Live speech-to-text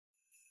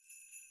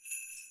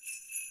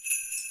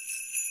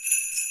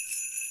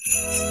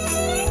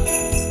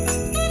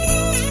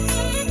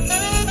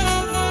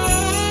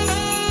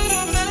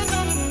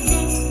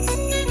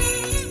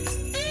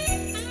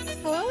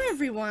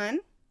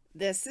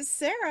This is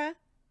Sarah,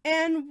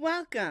 and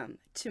welcome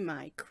to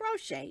my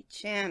crochet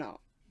channel.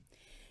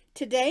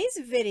 Today's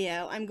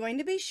video, I'm going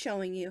to be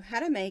showing you how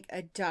to make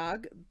a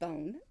dog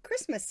bone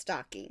Christmas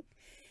stocking.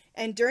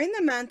 And during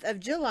the month of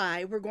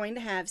July, we're going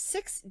to have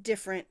 6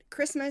 different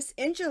Christmas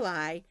in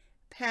July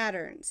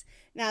patterns.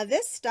 Now,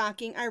 this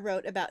stocking I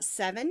wrote about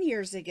 7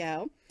 years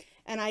ago,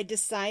 and I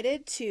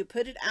decided to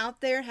put it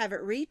out there, have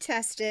it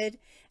retested,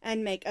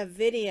 and make a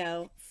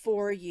video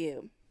for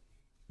you.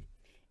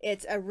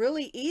 It's a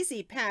really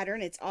easy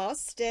pattern. It's all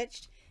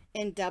stitched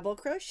in double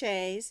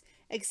crochets,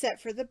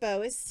 except for the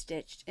bow is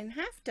stitched in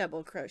half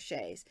double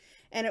crochets,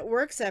 and it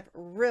works up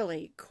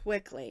really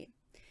quickly.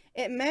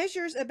 It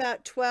measures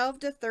about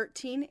 12 to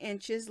 13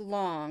 inches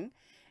long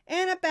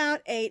and about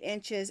 8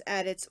 inches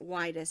at its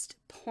widest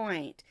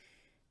point.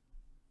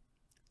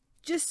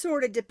 Just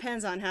sort of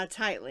depends on how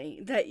tightly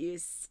that you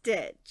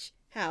stitch,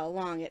 how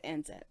long it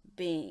ends up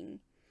being.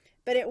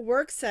 But it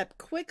works up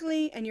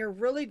quickly, and you're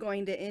really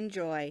going to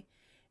enjoy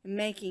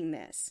making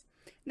this.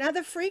 Now,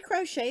 the free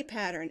crochet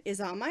pattern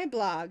is on my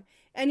blog,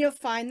 and you'll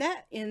find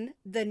that in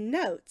the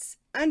notes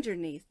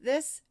underneath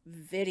this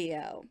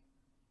video.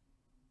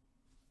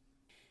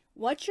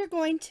 What you're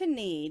going to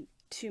need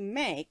to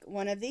make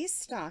one of these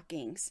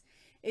stockings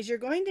is you're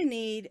going to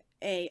need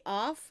a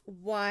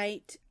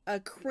off-white,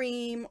 a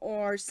cream,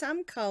 or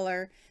some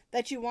color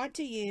that you want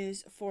to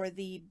use for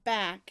the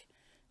back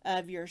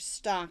of your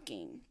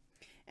stocking.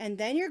 And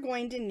then you're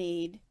going to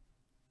need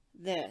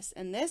this,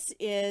 and this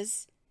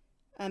is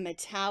a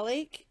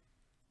metallic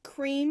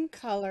cream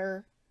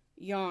color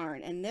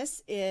yarn, and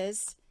this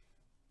is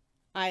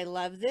I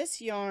Love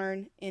This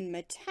yarn in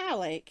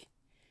metallic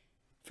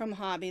from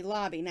Hobby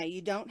Lobby. Now,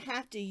 you don't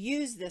have to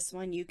use this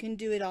one. You can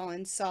do it all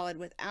in solid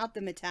without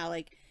the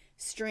metallic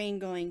string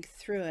going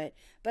through it,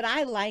 but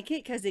I like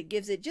it because it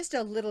gives it just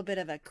a little bit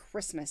of a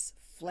Christmas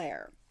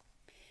flair.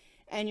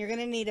 And you're going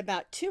to need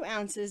about 2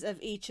 ounces of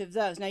each of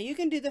those. Now, you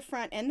can do the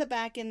front and the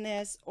back in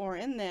this or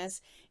in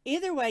this.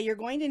 Either way, you're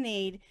going to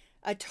need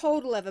a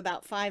total of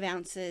about 5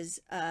 ounces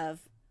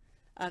of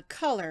a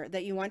color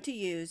that you want to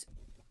use.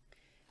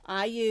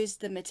 I used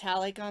the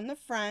metallic on the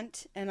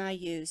front, and I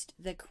used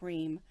the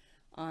cream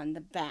on the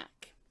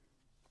back.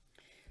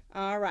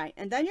 All right,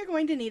 and then you're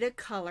going to need a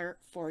color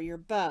for your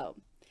bow.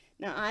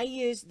 Now, I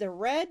used the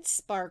red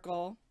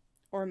sparkle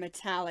or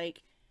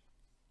metallic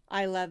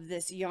I Love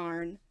This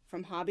yarn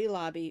from Hobby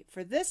Lobby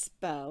for this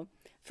bow.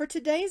 For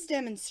today's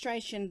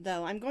demonstration,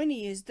 though, I'm going to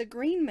use the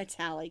green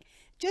metallic,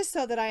 just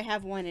so that I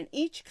have one in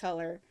each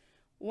color,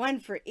 one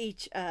for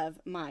each of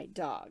my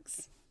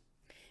dogs.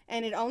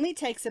 And it only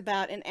takes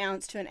about 1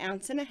 ounce to 1.5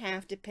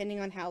 ounces, depending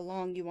on how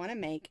long you want to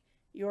make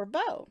your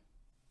bow.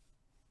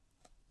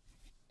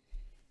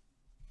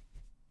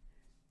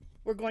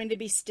 We're going to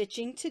be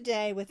stitching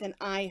today with an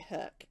eye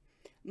hook.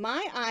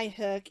 My eye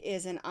hook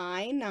is an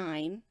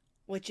I-9,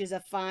 which is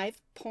a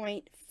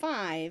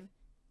 5.5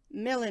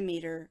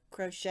 millimeter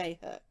crochet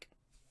hook.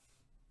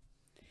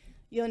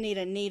 You'll need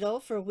a needle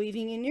for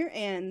weaving in your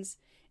ends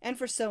and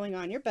for sewing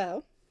on your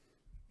bow.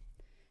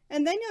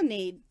 And then you'll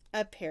need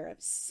a pair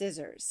of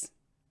scissors.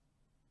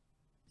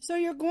 So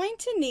you're going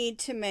to need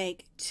to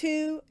make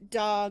 2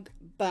 dog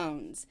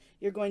bones.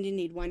 You're going to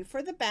need one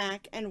for the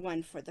back and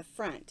one for the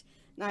front.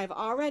 Now, I've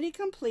already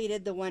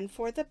completed the one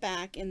for the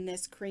back in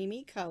this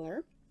creamy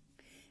color,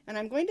 and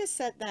I'm going to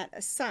set that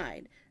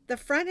aside. The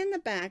front and the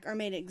back are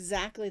made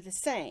exactly the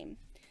same.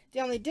 The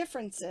only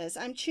difference is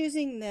I'm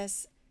choosing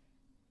this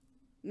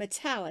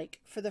metallic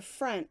for the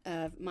front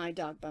of my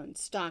dog bone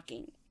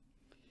stocking.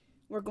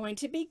 We're going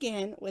to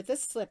begin with a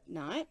slip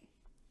knot,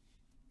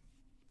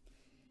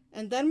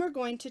 and then we're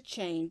going to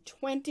chain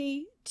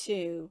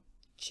 22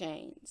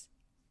 chains.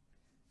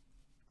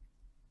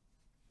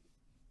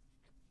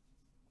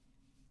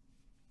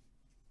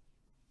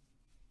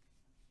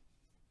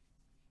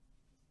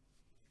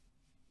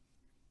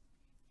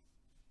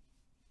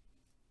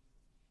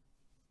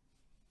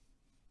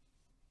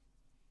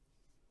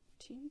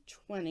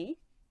 $20,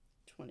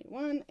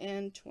 21,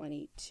 and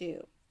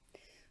 22.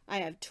 I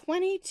have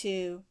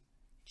 22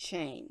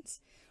 chains.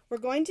 We're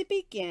going to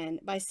begin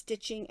by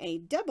stitching a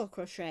double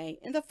crochet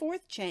in the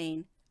 4th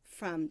chain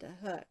from the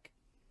hook.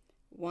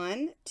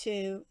 1,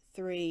 2,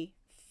 3,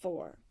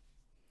 4.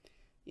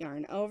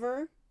 Yarn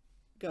over,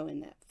 go in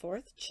that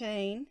 4th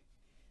chain,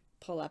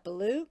 pull up a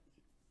loop,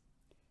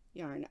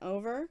 yarn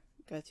over,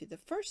 go through the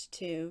first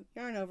 2,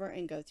 yarn over,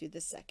 and go through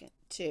the second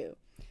 2.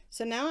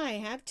 So now I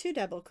have 2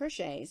 double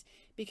crochets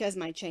because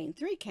my chain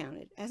 3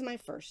 counted as my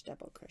first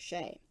double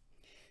crochet.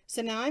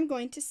 So now I'm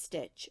going to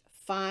stitch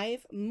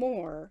 5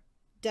 more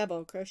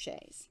double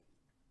crochets.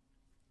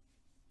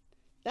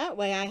 That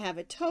way I have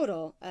a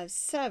total of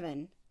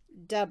 7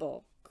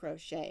 double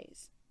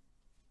crochets.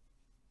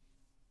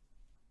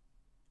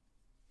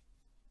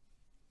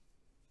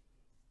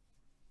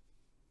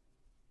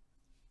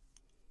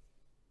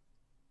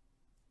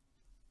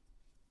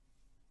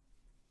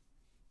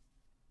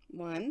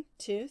 One,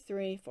 two,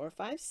 three, 4,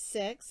 5,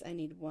 6. I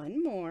need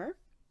one more.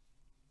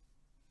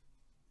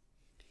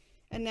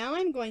 And now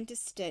I'm going to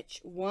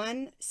stitch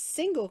 1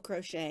 single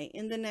crochet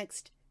in the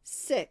next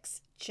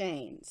 6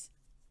 chains.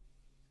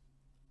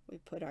 We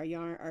put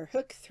our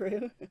hook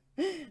through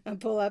and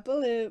pull up a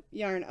loop,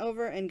 yarn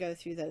over, and go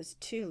through those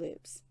 2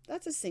 loops.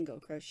 That's a single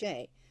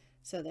crochet.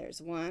 So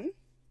there's 1,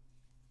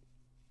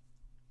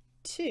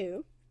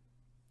 2,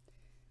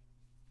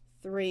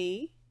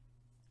 3,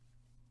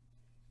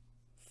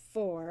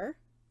 4,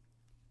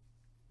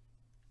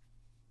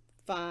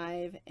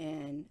 5,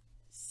 and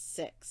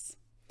 6.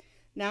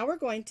 Now we're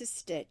going to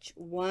stitch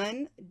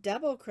 1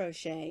 double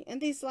crochet in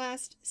these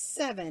last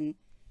 7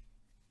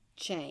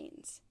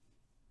 chains.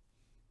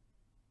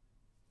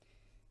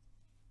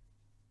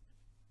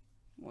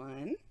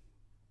 1,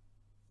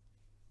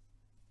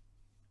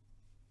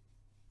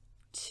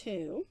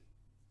 2,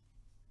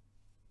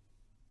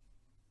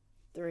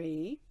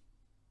 3,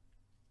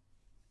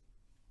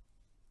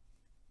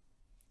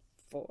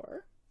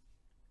 4,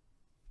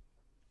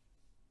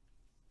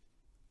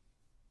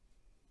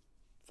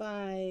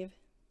 5,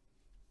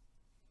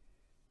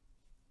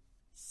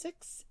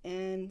 6,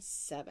 and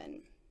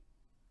 7.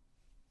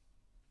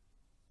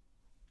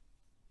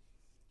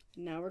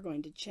 Now we're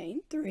going to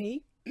chain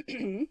 3,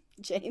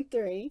 chain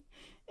 3,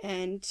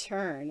 and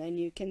turn. And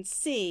you can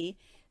see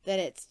that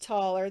it's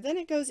taller, then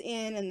it goes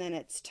in, and then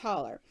it's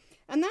taller.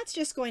 And that's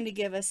just going to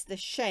give us the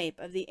shape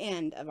of the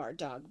end of our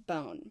dog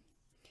bone.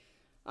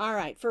 All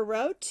right, for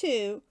row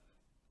 2,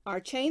 our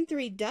chain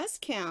 3 does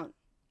count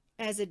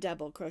as a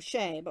double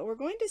crochet, but we're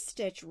going to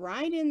stitch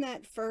right in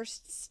that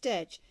first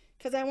stitch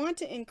because I want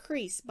to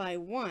increase by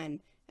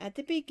 1 at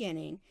the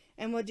beginning,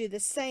 and we'll do the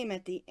same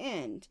at the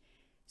end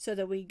so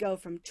that we go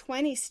from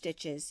 20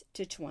 stitches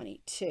to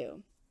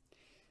 22.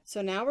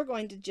 So now we're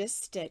going to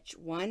just stitch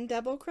 1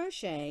 double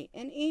crochet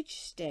in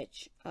each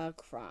stitch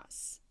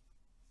across.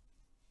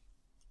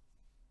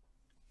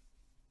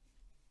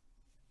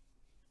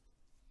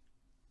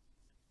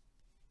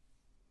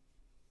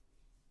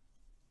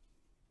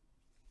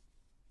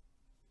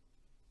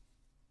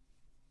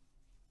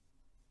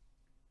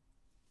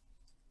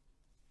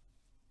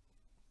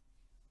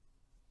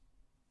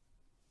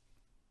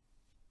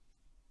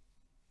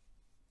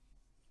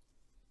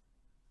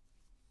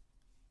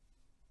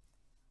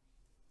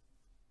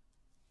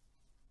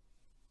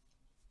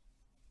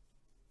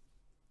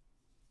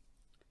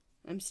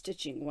 I'm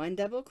stitching 1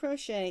 double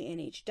crochet in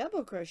each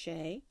double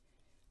crochet,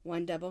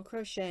 1 double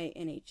crochet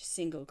in each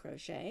single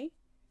crochet,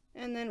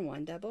 and then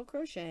 1 double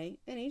crochet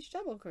in each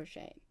double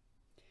crochet.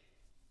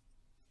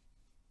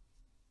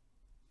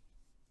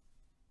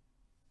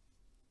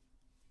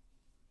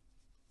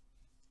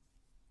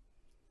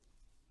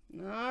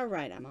 All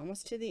right, I'm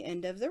almost to the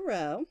end of the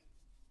row.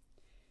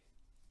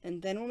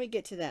 And then when we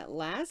get to that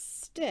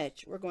last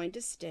stitch, we're going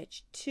to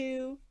stitch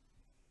 2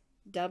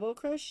 double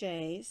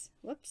crochets.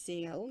 Whoops,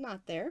 see, a little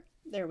knot there.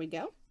 There we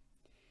go.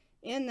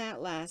 In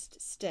that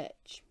last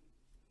stitch.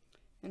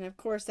 And of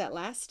course, that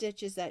last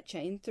stitch is that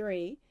chain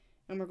 3,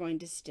 and we're going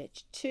to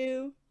stitch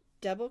 2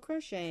 double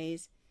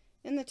crochets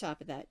in the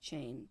top of that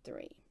chain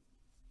 3.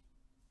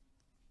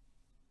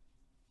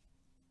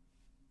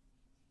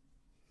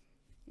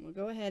 We'll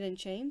go ahead and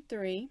chain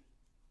 3.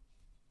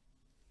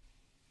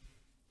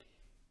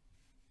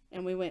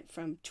 And we went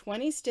from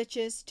 20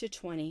 stitches to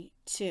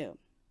 22.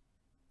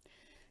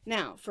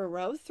 Now for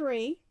row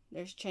 3,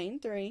 there's chain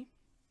 3.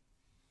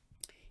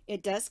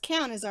 It does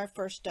count as our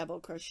first double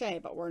crochet,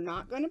 but we're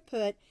not going to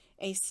put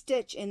a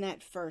stitch in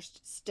that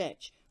first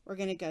stitch. We're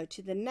going to go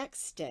to the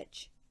next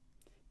stitch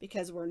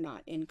because we're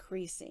not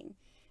increasing.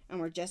 And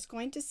we're just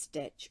going to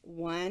stitch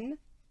 1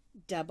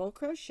 double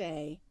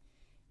crochet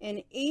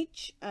in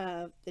each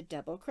of the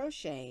double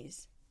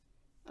crochets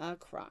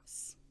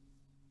across.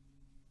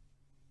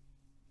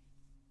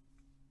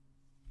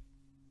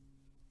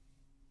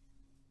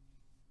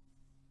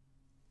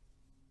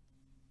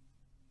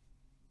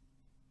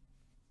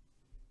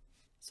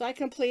 So I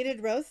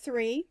completed row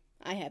 3.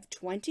 I have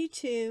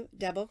 22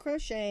 double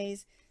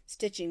crochets,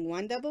 stitching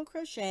 1 double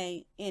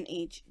crochet in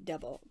each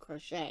double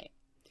crochet.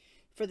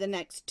 For the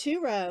next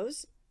 2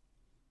 rows,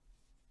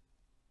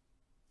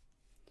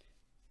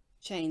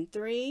 chain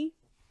 3,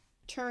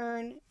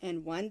 turn,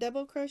 and 1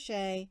 double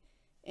crochet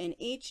in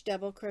each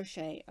double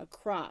crochet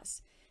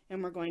across.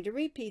 And we're going to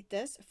repeat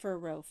this for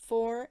row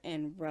 4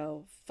 and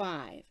row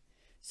 5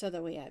 so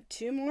that we have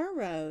 2 more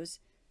rows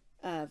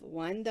of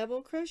 1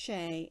 double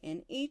crochet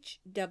in each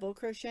double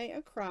crochet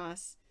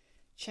across,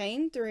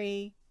 chain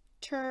 3,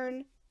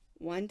 turn,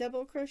 1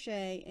 double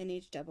crochet in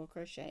each double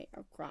crochet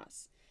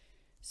across.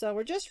 So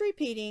we're just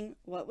repeating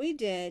what we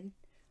did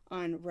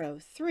on row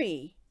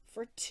 3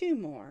 for 2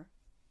 more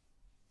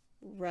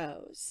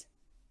rows.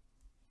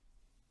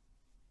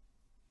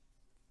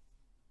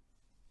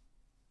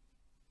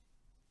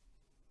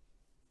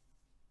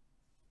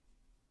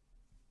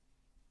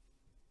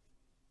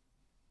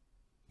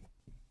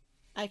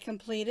 I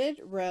completed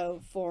row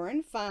 4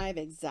 and 5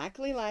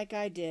 exactly like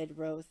I did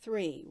row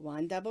 3.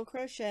 1 double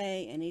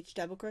crochet in each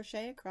double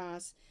crochet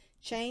across,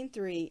 chain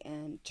 3,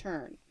 and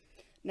turn.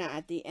 Now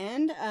at the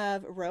end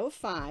of row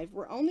 5,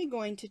 we're only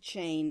going to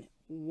chain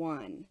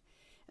 1.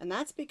 And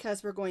that's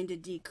because we're going to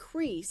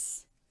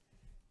decrease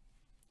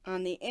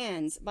on the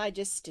ends by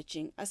just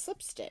stitching a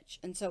slip stitch.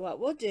 And so what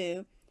we'll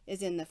do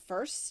is in the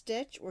first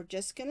stitch, we're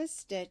just going to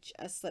stitch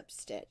a slip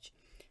stitch.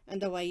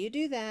 And the way you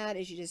do that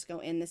is you just go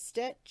in the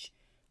stitch,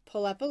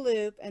 pull up a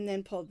loop, and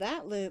then pull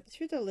that loop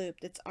through the loop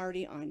that's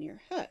already on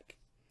your hook.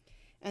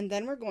 And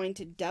then we're going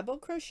to double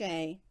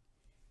crochet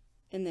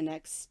in the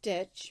next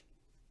stitch,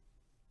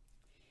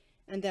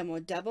 and then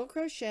we'll double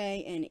crochet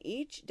in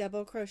each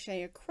double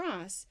crochet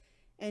across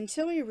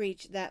until we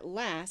reach that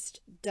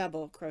last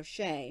double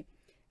crochet,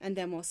 and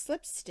then we'll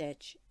slip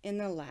stitch in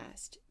the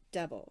last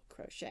double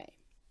crochet.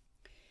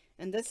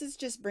 And this is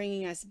just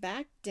bringing us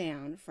back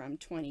down from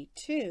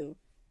 22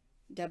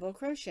 double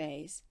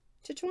crochets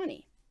to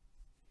 20.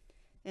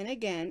 And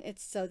again,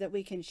 it's so that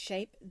we can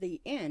shape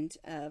the end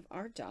of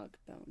our dog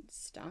bone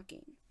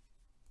stocking.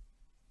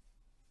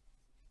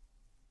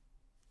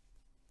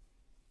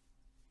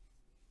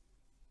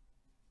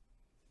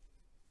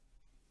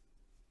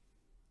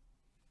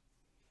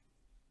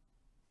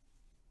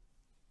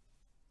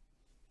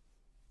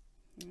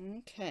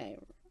 Okay,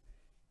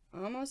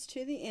 we're almost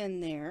to the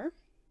end there.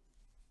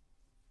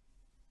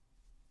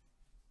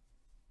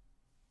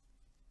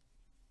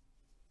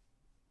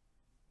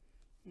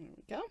 There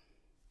we go.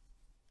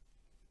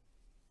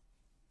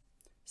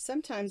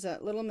 Sometimes a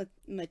little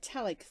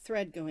metallic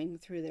thread going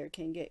through there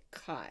can get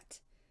caught,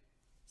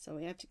 so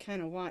we have to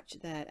kind of watch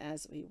that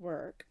as we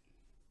work.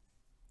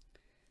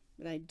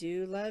 But I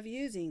do love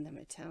using the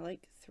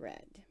metallic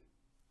thread.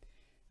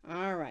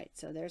 Alright,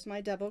 so there's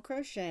my double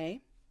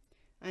crochet.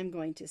 I'm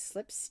going to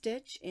slip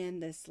stitch in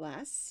this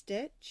last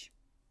stitch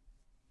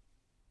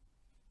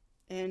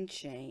and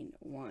chain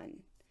one.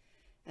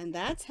 And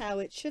that's how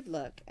it should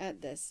look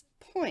at this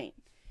point.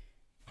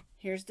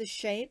 Here's the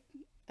shape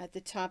at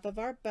the top of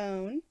our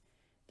bone.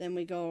 Then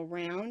we go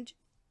around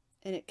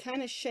and it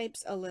kind of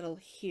shapes a little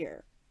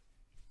here.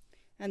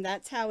 And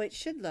that's how it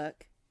should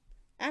look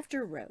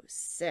after row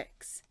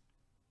 6.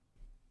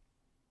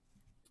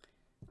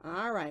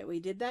 All right,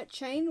 we did that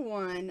chain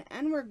one,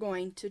 and we're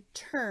going to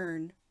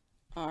turn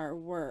our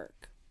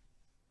work.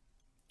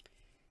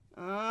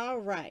 All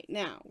right,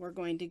 now we're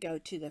going to go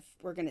to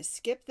we're going to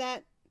skip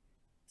that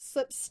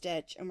slip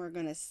stitch, and we're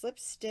going to slip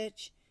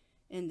stitch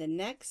in the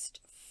next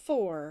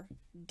 4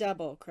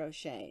 double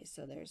crochets.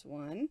 So there's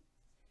 1,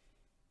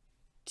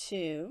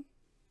 2,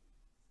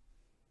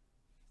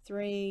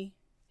 3,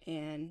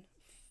 and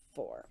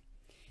 4.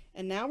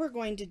 And now we're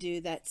going to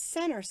do that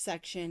center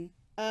section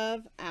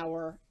of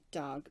our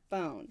dog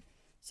bone.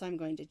 So I'm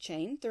going to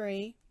chain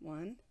 3,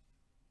 1,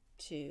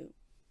 2,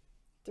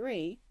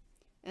 3,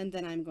 and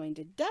then I'm going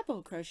to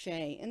double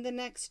crochet in the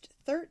next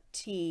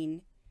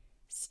 13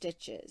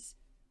 stitches.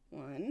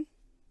 1,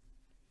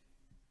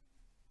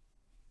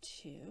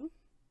 2,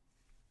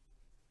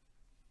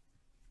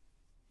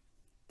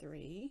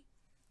 3,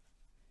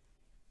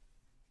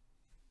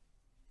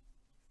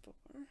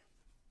 4,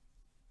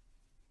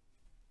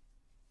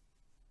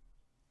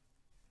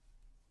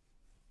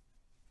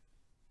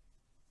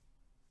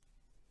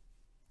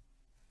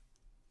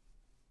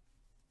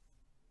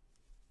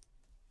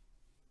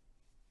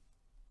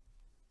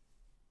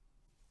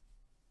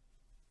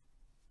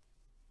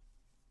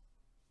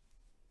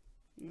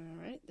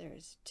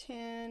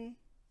 10,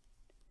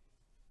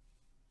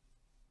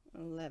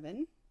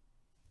 11,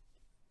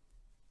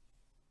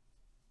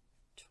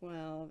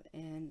 12,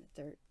 and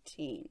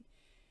 13.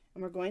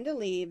 And we're going to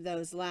leave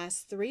those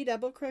last 3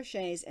 double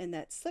crochets in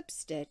that slip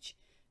stitch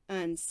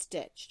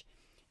unstitched.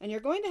 And you're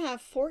going to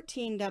have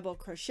 14 double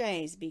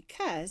crochets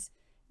because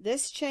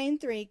this chain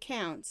 3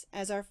 counts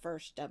as our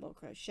first double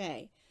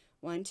crochet.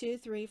 1, 2,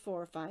 3,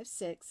 4, 5,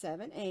 6,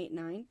 7, 8,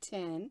 9,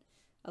 10,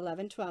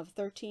 11, 12,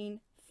 13,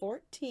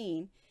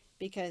 14,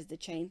 because the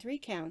chain 3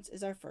 counts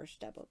as our first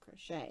double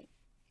crochet.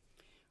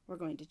 We're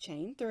going to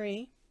chain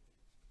 3,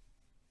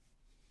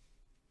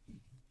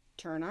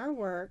 turn our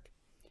work,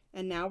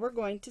 and now we're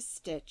going to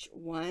stitch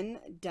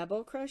 1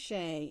 double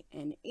crochet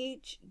in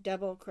each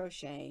double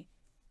crochet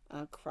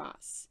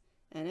across.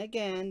 And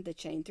again, the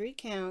chain 3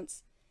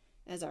 counts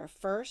as our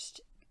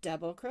first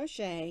double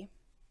crochet,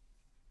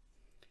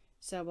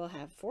 so we'll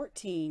have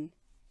 14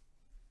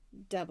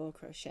 double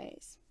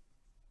crochets.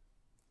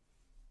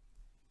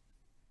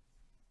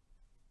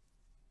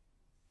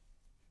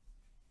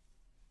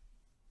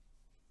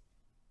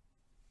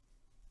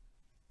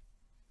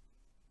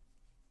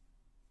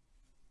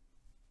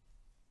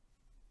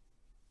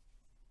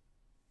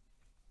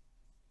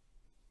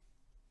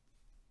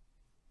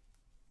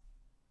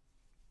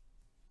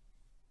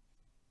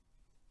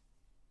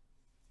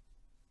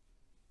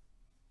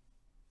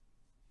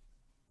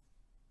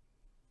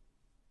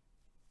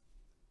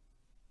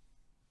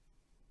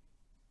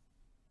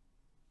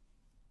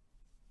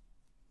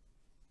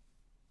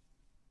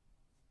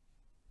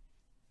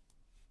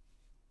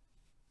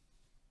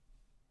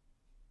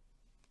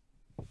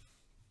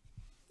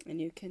 And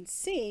you can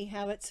see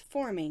how it's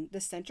forming the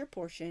center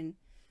portion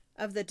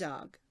of the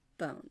dog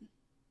bone.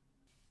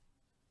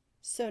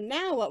 So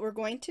now what we're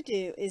going to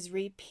do is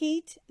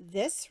repeat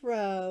this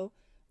row,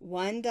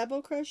 1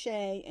 double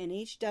crochet in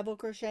each double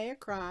crochet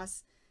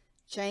across,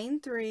 chain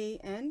 3,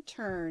 and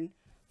turn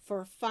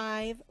for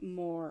 5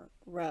 more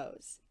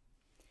rows.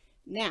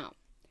 Now,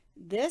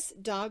 this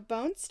dog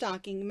bone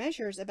stocking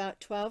measures about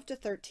 12 to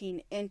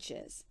 13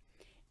 inches.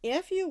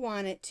 If you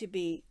want it to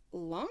be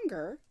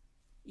longer,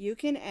 you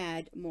can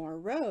add more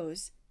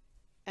rows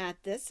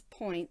at this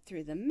point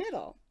through the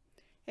middle.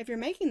 If you're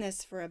making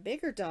this for a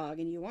bigger dog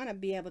and you want to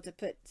be able to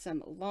put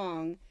some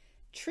long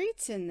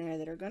treats in there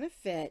that are going to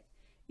fit,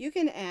 you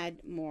can add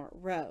more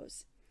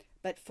rows.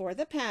 But for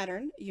the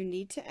pattern, you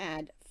need to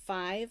add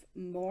 5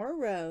 more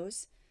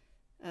rows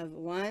of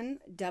 1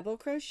 double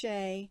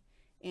crochet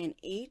in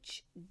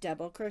each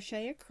double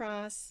crochet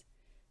across,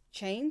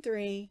 chain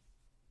 3,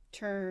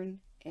 turn,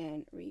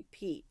 and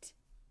repeat.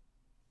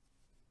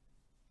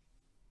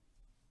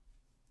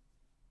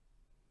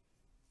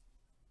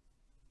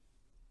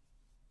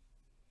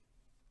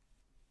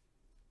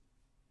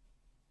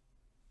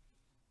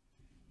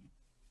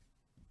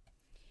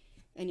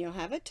 And you'll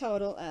have a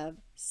total of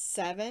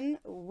 7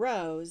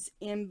 rows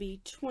in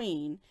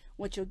between,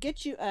 which will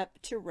get you up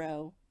to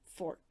row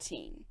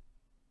 14.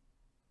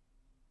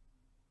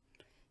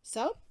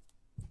 So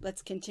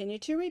let's continue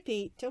to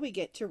repeat till we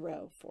get to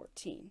row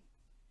 14.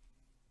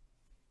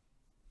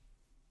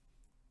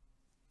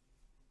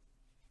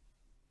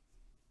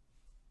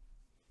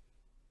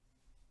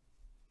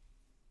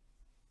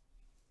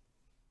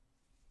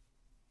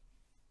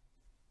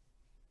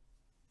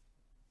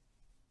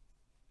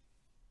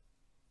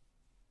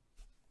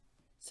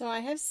 So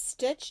I have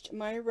stitched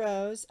my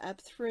rows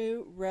up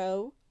through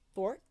row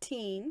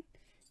 14.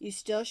 You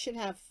still should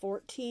have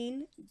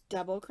 14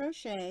 double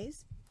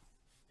crochets.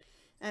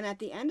 And at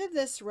the end of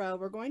this row,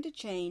 we're going to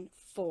chain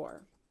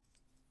 4.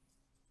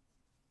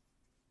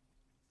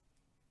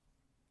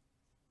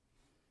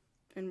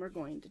 And we're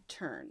going to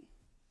turn.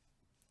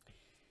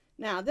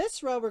 Now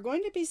this row, we're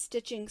going to be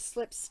stitching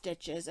slip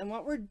stitches. And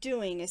what we're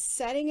doing is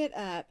setting it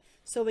up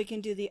so we can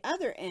do the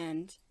other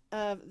end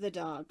of the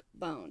dog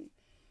bone.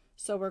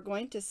 So we're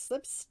going to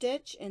slip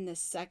stitch in the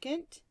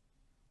second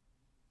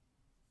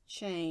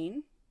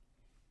chain,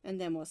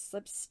 and then we'll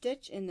slip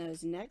stitch in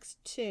those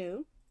next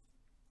 2.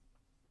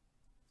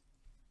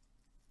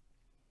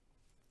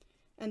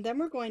 And then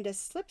we're going to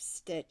slip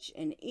stitch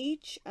in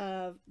each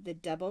of the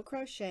double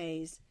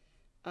crochets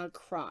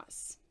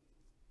across.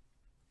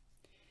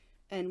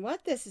 And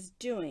what this is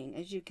doing,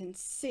 as you can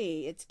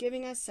see, it's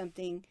giving us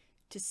something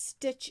to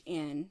stitch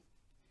in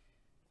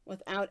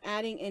without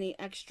adding any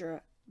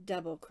extra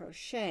double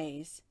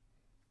crochets,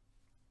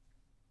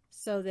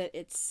 so that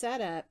it's set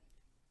up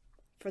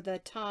for the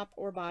top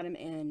or bottom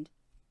end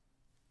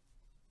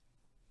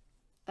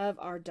of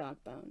our dog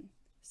bone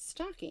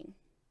stocking.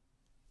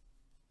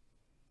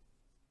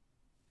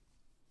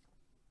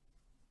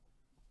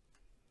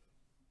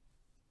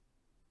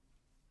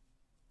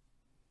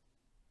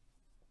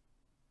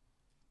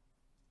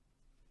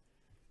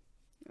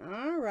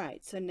 All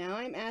right, so now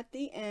I'm at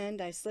the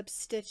end. I slip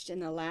stitched in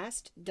the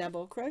last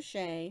double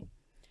crochet,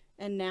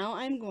 and now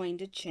I'm going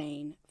to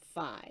chain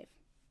 5.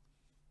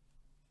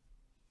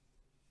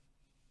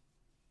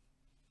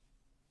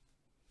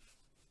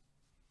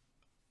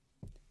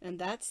 And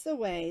that's the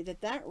way that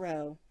that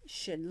row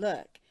should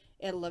look.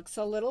 It looks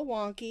a little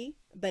wonky,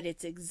 but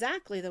it's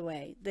exactly the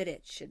way that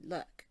it should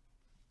look.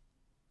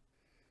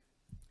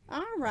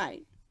 All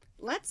right,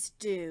 let's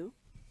do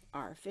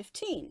our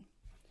 15.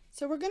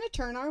 So we're going to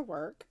turn our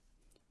work.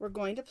 We're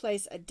going to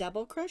place a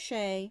double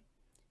crochet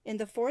in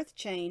the 4th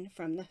chain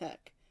from the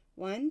hook.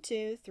 1,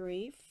 2,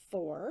 3,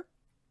 4.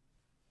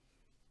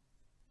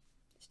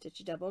 Stitch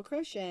a double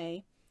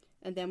crochet,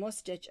 and then we'll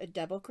stitch a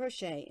double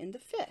crochet in the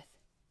 5th.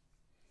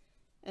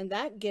 And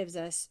that gives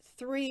us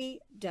 3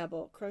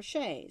 double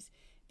crochets,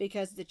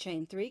 because the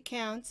chain 3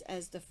 counts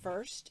as the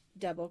first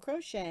double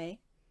crochet,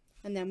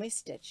 and then we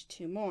stitch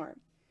 2 more.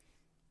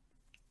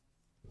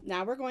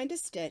 Now we're going to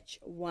stitch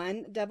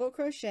 1 double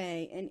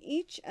crochet in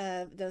each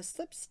of those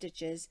slip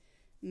stitches,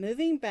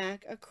 moving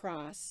back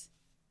across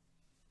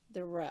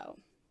the row.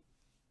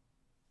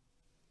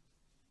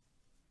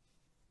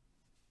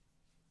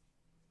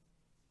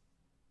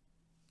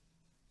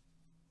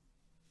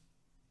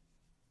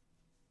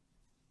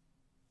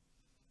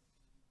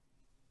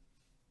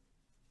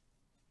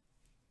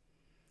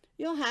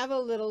 You'll have a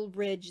little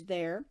ridge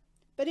there,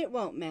 but it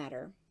won't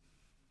matter.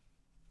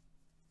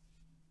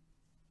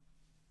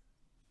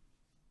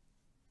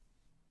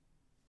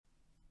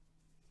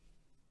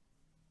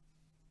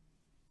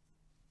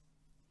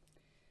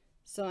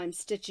 So I'm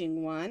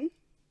stitching 1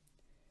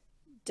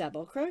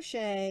 double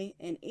crochet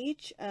in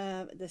each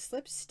of the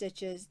slip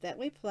stitches that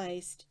we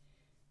placed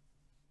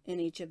in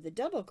each of the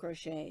double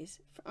crochets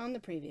on the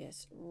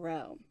previous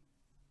row.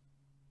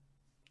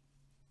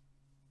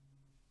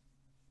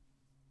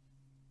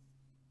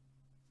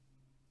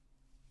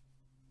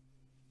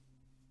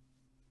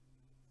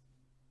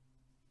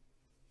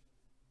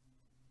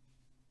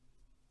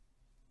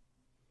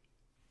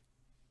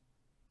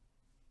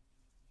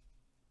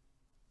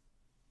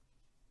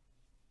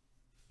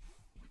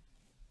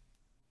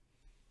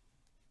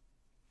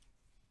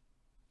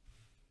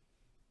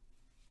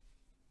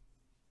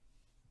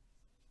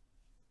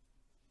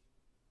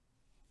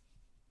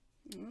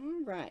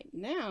 right,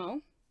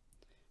 now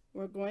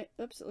we're going,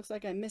 oops, it looks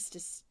like I missed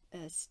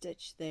a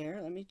stitch there.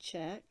 Let me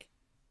check.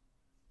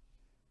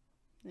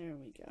 There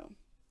we go.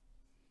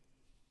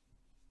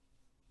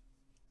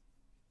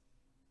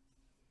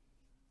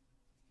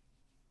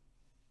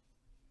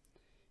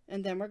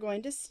 And then we're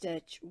going to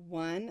stitch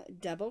 1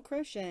 double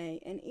crochet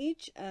in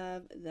each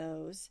of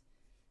those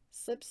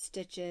slip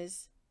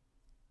stitches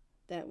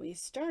that we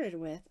started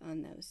with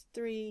on those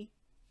 3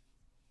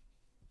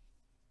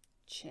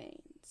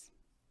 chains.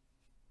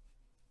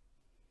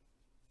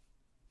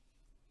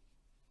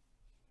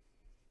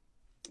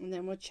 And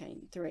then we'll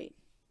chain 3.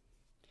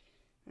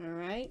 All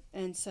right,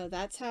 and so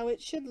that's how it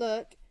should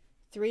look.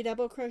 3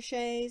 double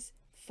crochets,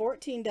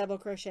 14 double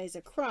crochets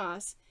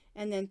across,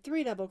 and then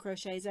 3 double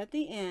crochets at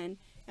the end,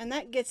 and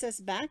that gets us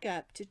back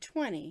up to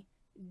 20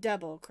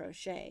 double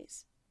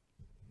crochets.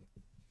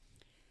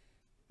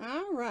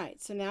 All right,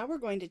 so now we're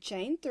going to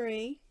chain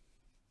 3,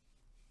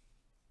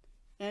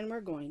 and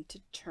we're going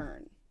to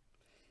turn.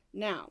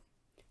 Now,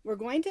 we're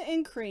going to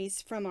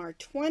increase from our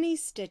 20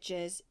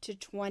 stitches to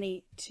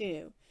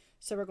 22.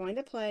 So we're going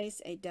to place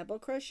a double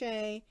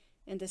crochet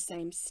in the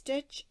same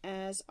stitch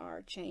as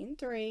our chain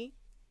 3,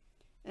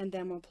 and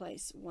then we'll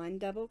place 1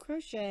 double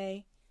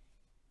crochet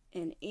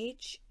in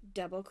each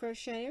double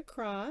crochet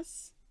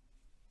across,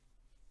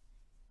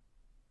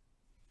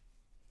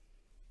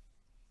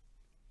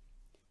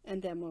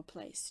 and then we'll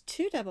place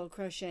 2 double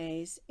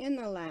crochets in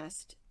the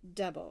last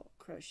double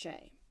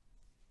crochet.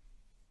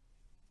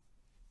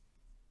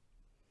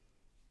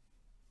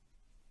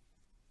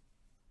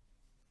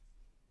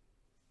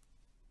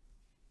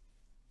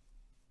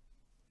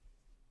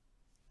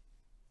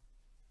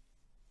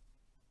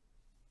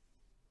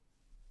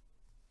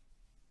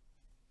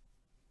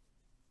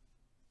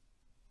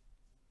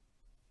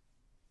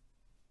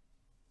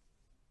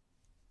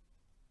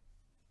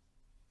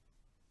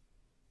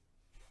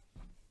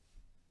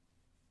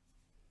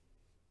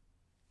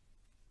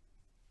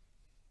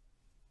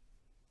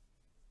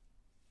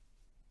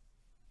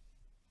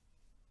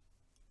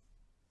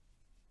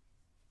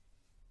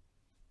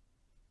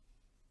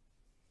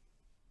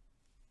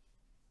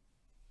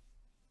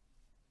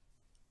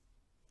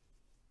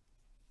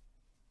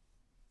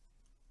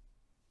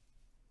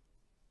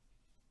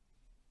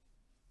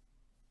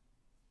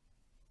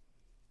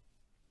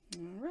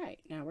 All right,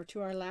 now we're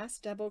to our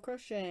last double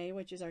crochet,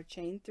 which is our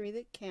chain 3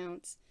 that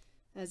counts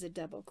as a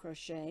double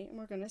crochet, and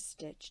we're going to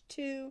stitch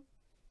 2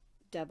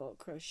 double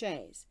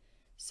crochets.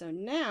 So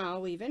now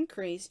we've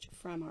increased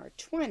from our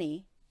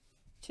 20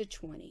 to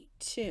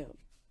 22.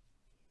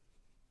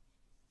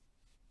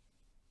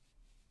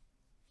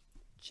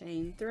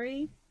 Chain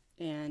 3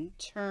 and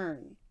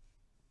turn.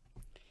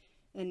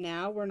 And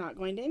now we're not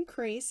going to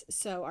increase,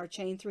 so our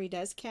chain 3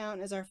 does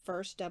count as our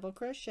first double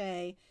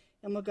crochet,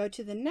 and we'll go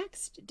to the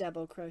next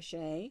double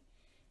crochet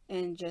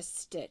and just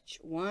stitch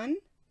 1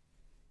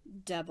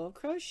 double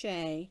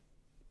crochet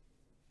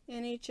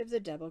in each of the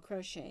double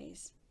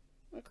crochets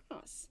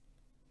across.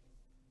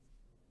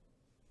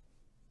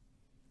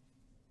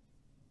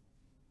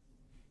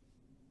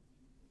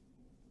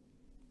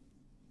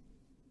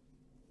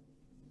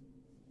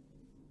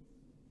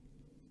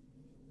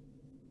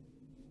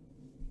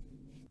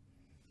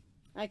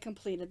 I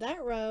completed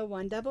that row,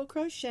 1 double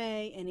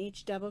crochet in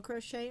each double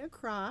crochet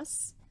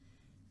across.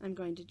 I'm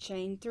going to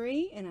chain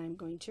 3 and I'm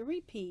going to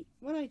repeat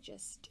what I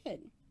just did.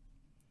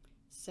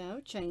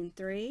 So chain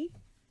 3,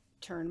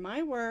 turn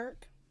my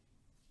work.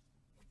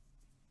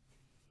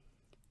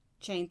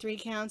 Chain 3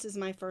 counts as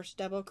my first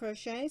double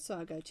crochet, so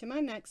I'll go to my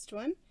next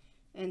one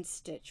and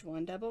stitch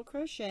 1 double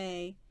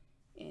crochet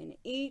in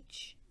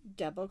each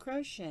double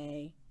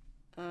crochet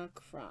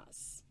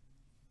across.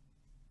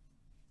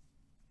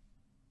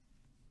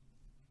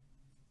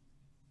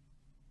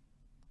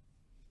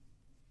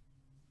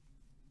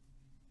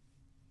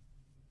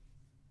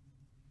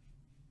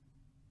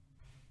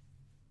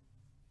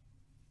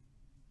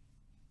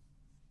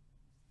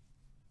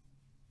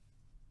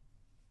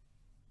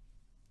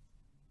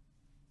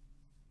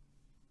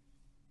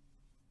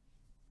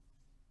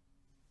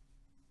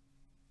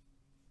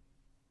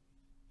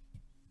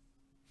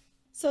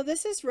 So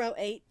this is row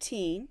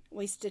 18.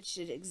 We stitched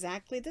it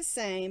exactly the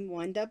same,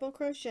 1 double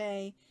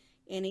crochet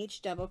in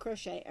each double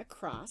crochet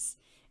across.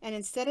 And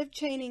instead of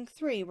chaining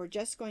 3, we're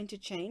just going to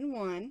chain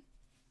 1.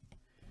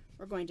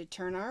 We're going to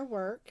turn our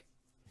work.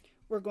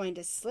 We're going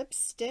to slip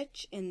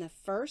stitch in the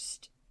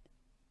first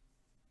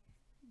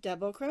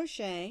double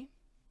crochet.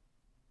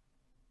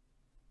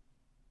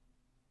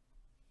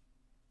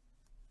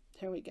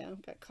 There we go,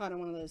 got caught on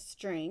one of those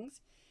strings.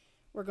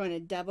 We're going to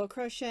double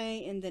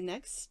crochet in the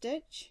next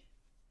stitch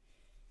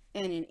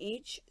and in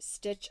each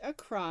stitch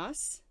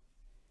across,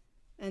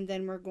 and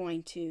then we're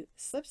going to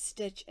slip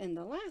stitch in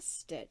the last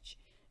stitch.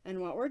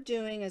 And what we're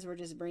doing is we're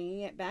just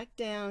bringing it back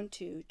down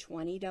to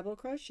 20 double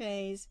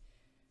crochets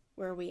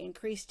where we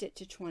increased it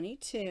to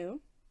 22.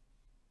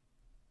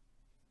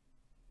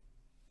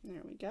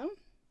 There we go.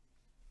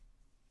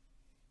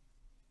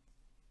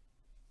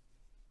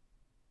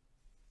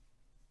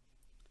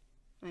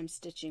 I'm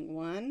stitching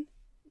 1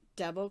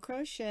 double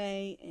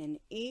crochet in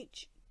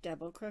each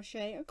double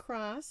crochet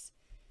across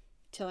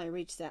till I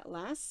reach that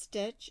last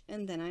stitch,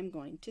 and then I'm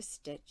going to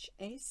stitch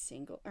a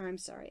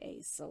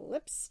a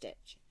slip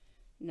stitch.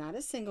 Not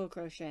a single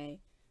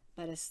crochet,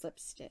 but a slip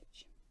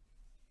stitch.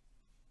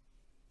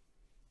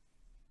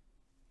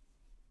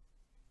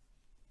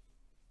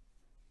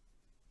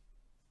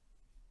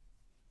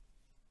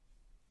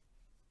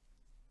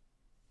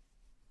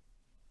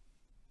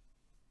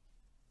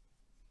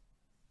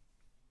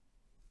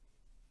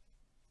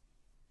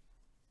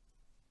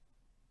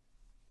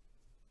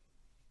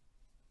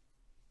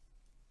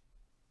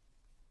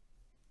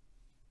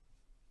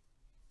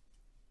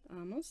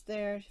 Almost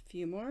there. A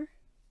few more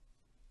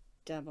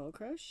double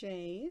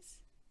crochets.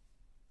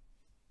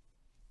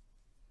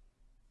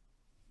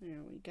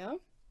 There we go.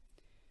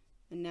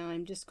 And now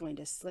I'm just going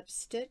to slip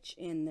stitch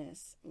in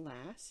this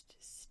last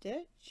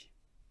stitch,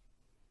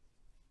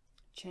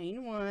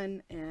 chain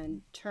one,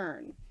 and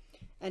turn.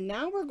 And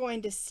now we're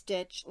going to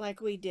stitch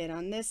like we did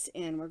on this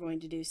end. We're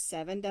going to do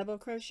 7 double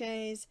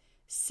crochets,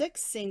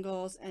 6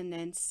 singles, and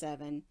then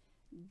 7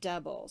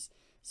 doubles.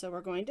 So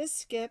we're going to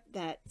skip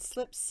that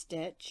slip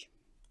stitch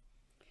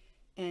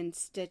and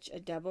stitch a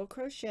double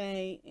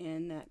crochet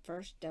in that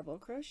first double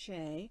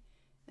crochet,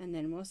 and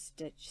then we'll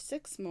stitch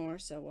 6 more,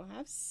 so we'll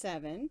have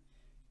 7,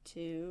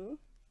 2,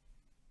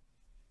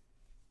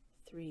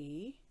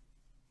 3,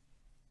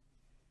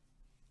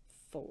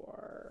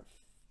 4,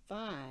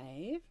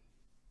 5,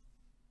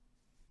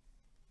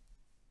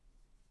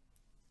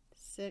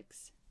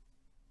 6,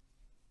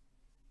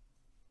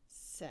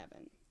 7.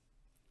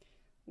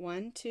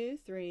 1, 2,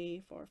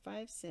 3, 4,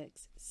 5,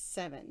 6,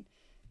 7.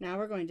 Now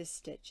we're going to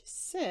stitch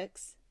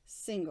 6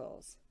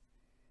 singles.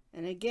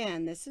 And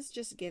again, this is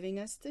just giving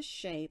us the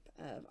shape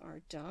of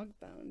our dog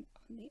bone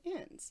on the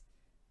ends.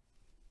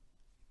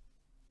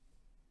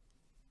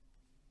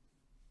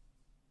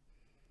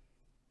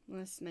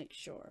 Let's make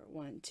sure.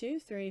 1, 2,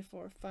 3,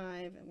 4,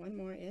 5, and one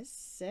more is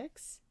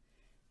 6.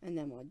 And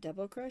then we'll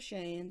double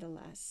crochet in the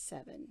last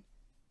 7.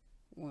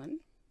 1,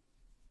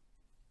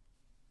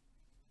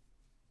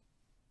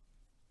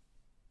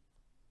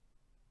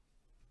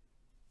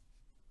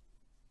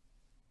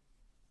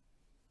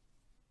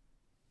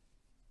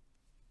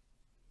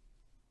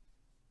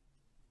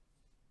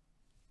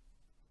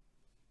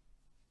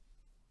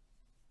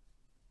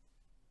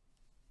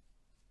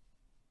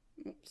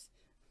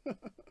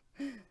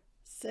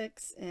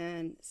 6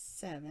 and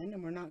 7,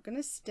 and we're not going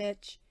to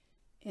stitch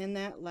in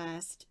that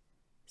last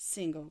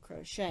single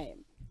crochet.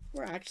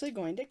 We're actually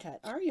going to cut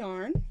our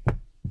yarn,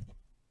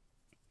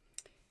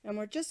 and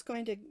we're just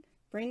going to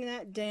bring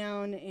that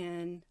down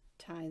and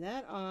tie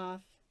that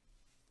off,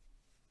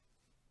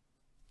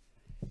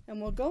 and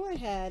we'll go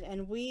ahead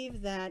and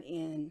weave that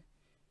in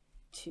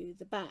to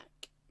the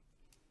back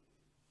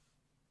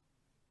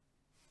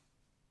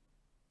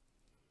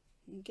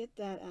and get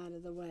that out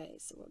of the way.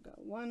 So we'll go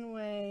one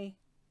way,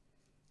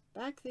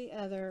 back the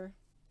other,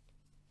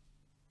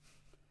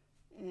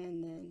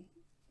 and then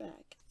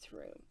back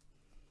through.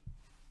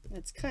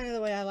 That's kind of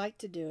the way I like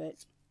to do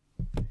it.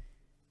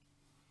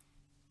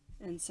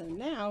 And so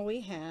now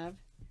we have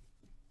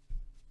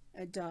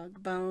a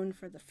dog bone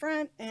for the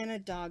front and a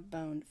dog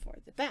bone for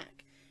the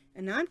back.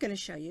 And now I'm going to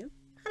show you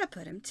how to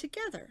put them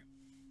together.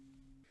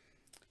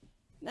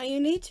 Now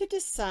you need to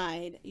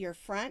decide your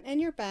front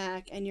and your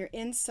back and your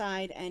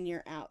inside and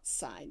your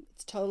outside.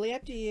 It's totally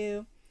up to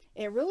you.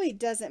 It really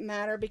doesn't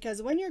matter,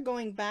 because when you're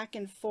going back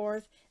and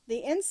forth,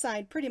 the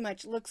inside pretty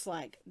much looks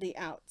like the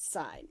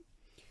outside.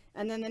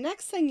 And then the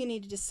next thing you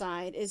need to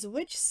decide is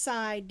which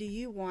side do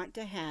you want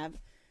to have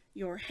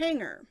your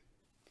hanger.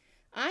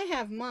 I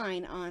have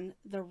mine on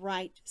the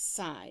right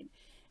side.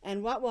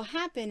 And what will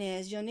happen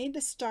is you'll need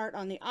to start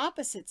on the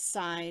opposite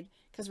side,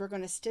 because we're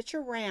going to stitch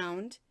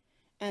around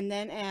and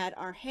then add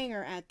our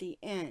hanger at the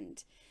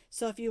end.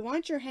 So if you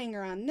want your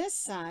hanger on this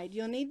side,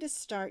 you'll need to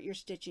start your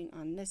stitching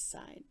on this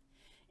side.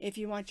 If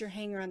you want your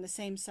hanger on the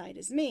same side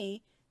as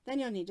me, then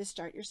you'll need to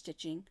start your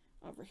stitching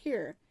over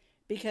here,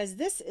 because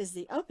this is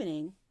the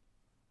opening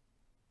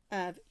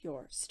of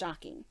your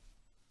stocking.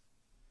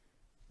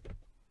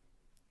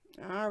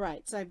 All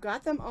right, so I've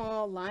got them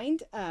all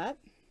lined up.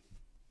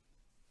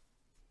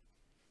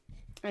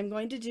 I'm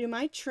going to do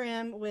my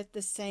trim with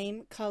the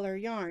same color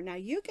yarn. Now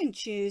you can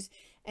choose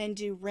and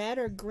do red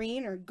or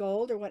green or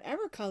gold or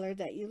whatever color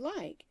that you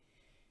like.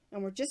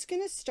 And we're just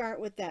going to start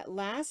with that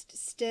last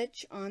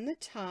stitch on the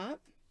top,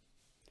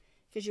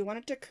 because you want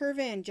it to curve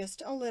in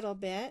just a little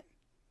bit.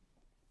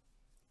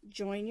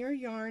 Join your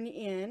yarn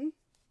in.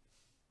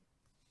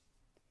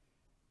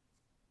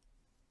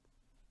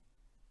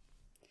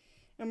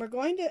 And we're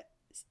going to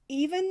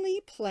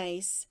evenly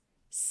place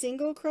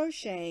single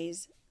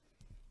crochets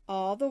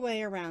all the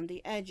way around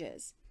the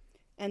edges.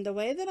 And the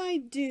way that I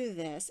do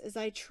this is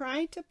I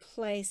try to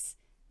place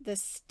the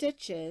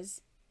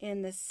stitches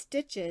in the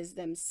stitches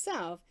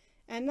themselves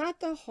and not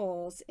the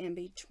holes in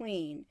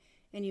between.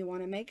 And you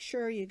want to make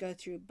sure you go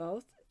through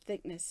both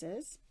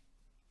thicknesses.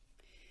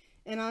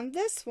 And on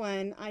this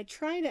one, I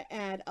try to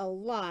add a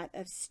lot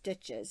of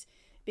stitches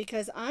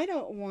because I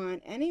don't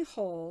want any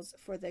holes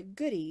for the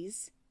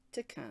goodies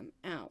to come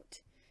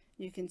out.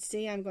 You can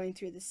see I'm going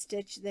through the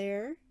stitch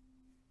there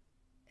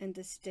and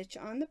the stitch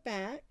on the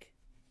back,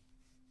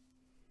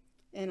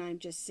 and I'm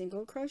just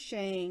single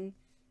crocheting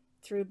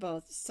through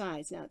both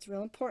sides. Now it's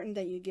real important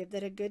that you give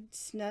that a good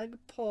snug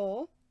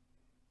pull.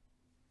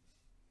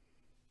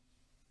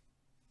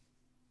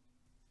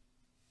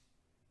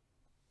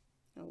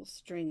 A little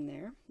string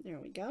there. There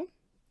we go.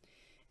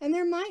 And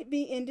there might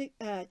be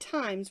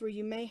times where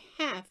you may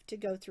have to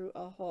go through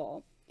a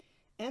hole,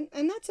 and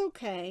that's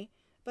okay,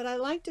 but I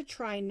like to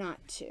try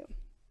not to.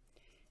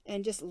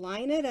 And just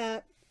line it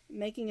up,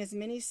 making as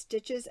many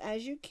stitches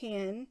as you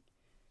can,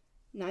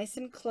 nice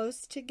and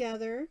close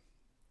together,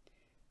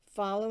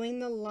 following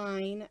the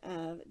line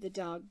of the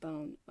dog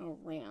bone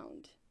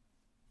around.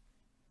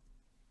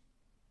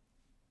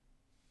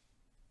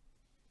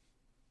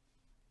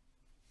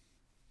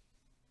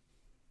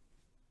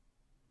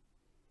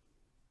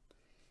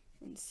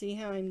 And see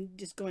how I'm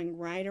just going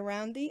right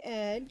around the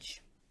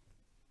edge.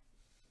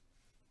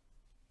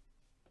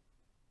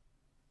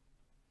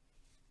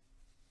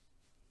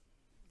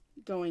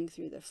 Going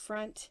through the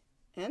front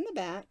and the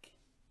back,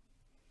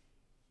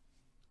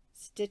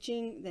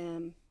 stitching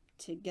them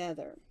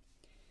together.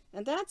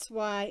 And that's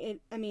why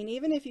I mean,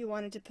 even if you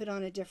wanted to put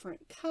on a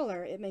different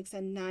color, it makes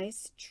a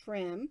nice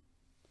trim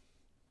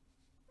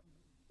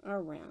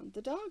around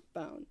the dog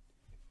bone.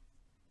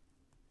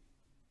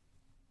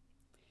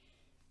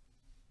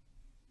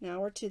 Now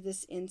we're to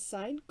this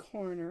inside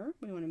corner.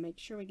 We want to make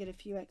sure we get a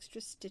few extra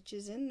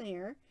stitches in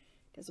there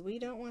because we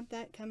don't want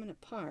that coming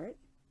apart.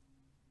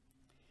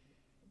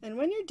 And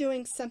when you're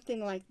doing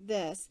something like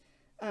this,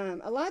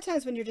 a lot of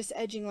times when you're just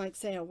edging, like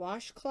say a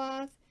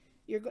washcloth,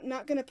 you're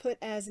not going to put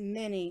as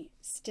many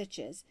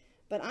stitches,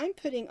 but I'm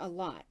putting a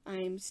lot.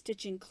 I'm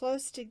stitching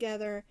close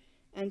together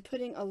and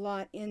putting a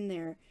lot in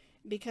there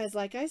because,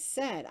 like I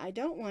said, I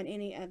don't want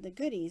any of the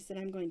goodies that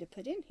I'm going to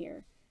put in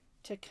here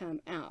to come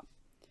out.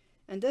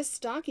 And this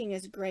stocking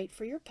is great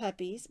for your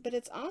puppies, but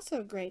it's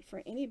also great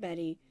for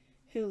anybody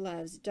who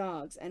loves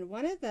dogs. And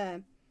one of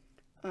the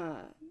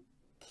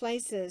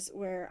places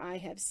where I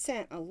have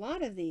sent a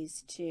lot of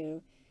these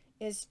to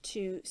is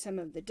to some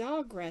of the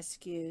dog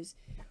rescues.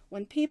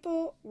 When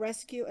people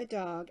rescue a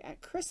dog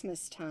at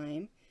Christmas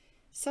time,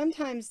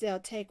 sometimes they'll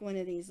take one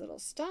of these little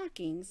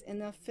stockings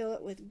and they'll fill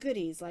it with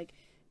goodies like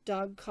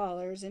dog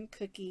collars and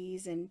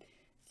cookies and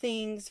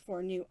things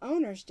for new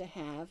owners to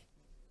have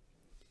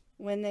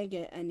when they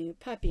get a new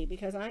puppy.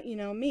 Because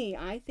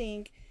I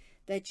think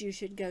that you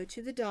should go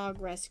to the dog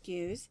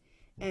rescues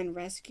and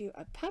rescue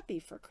a puppy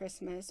for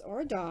Christmas, or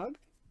a dog.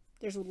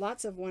 There's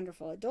lots of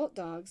wonderful adult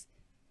dogs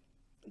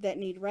that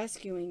need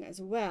rescuing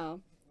as well,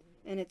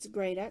 and it's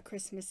great at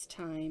Christmas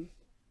time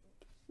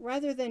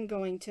rather than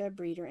going to a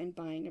breeder and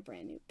buying a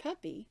brand new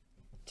puppy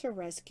to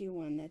rescue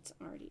one that's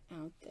already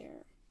out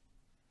there.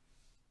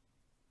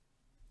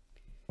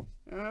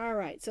 All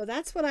right, so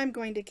that's what I'm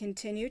going to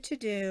continue to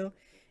do,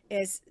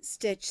 is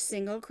stitch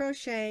single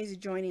crochets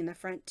joining the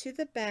front to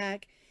the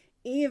back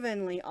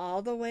evenly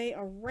all the way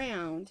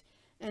around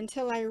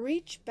until I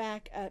reach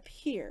back up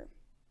here.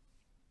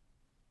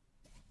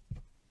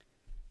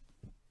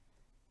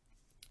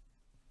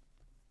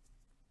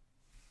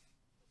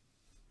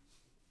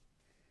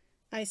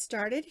 I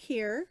started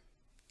here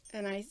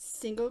and I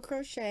single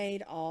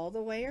crocheted all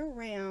the way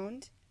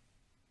around,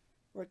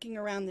 working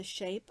around the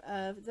shape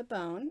of the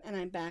bone, and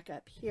I'm back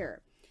up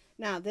here.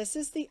 Now this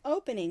is the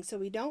opening, so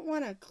we don't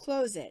want to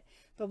close it,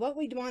 but what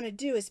we want to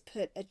do is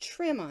put a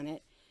trim on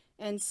it,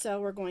 and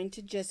so we're going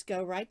to just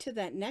go right to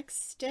that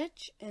next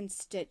stitch and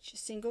stitch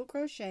single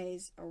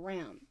crochets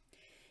around.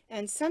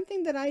 And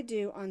something that I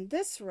do on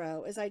this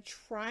row is I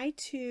try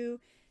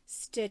to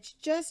stitch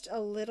just a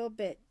little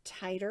bit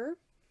tighter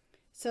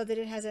so that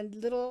it has a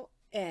little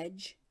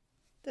edge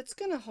that's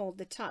going to hold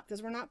the top,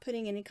 because we're not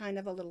putting any kind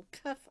of a little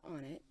cuff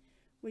on it.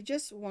 We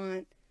just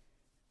want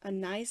a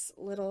nice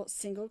little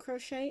single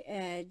crochet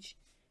edge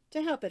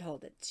to help it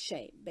hold its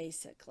shape,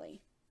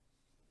 basically.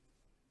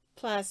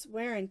 Plus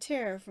wear and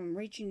tear from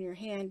reaching your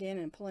hand in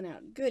and pulling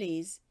out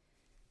goodies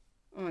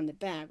on the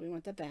bag. We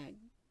want the bag,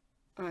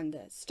 on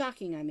the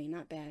stocking, I mean,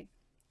 not bag,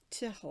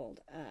 to hold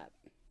up.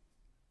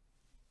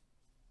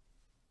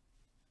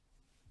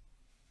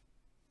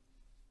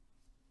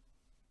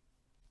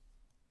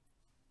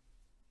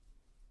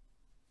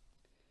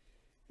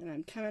 And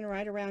I'm coming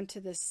right around to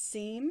the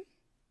seam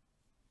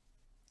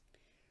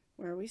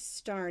where we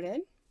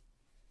started.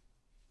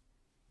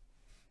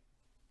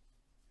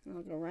 And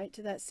I'll go right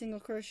to that single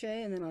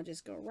crochet, and then I'll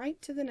just go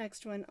right to the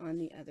next one on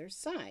the other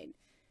side.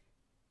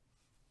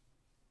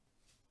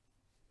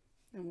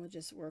 And we'll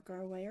just work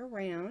our way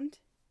around,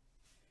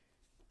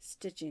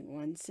 stitching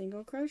one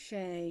single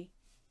crochet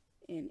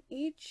in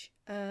each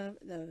of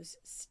those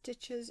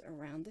stitches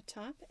around the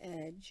top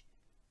edge.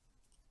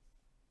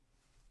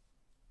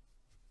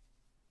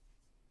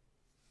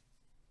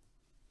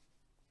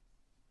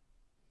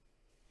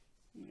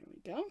 There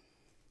we go.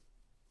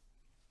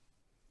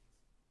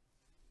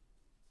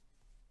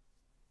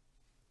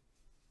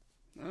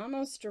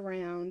 Almost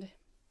around.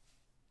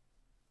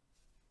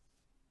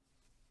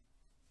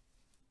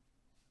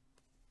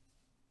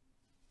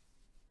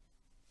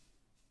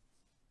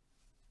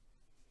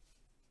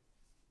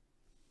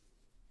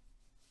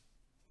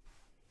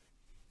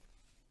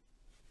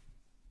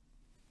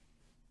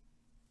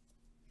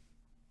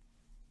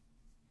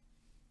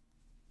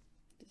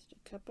 Just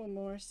a couple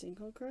more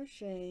single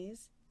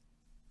crochets.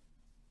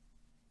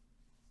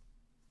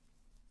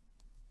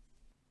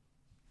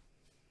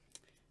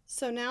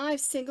 So now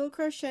I've single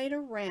crocheted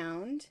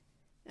around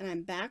and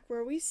I'm back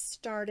where we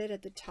started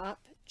at the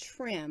top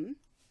trim.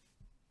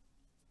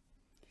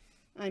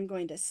 I'm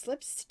going to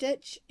slip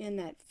stitch in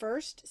that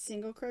first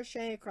single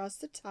crochet across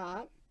the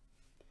top,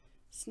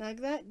 snug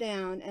that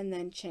down, and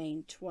then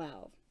chain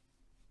 12.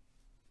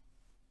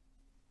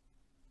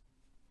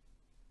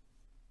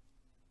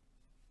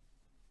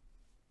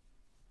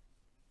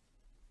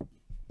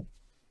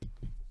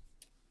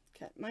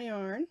 Cut my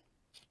yarn.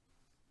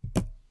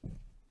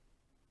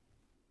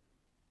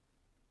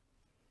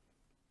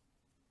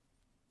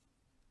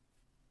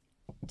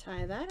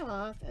 Tie that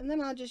off, and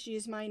then I'll just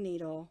use my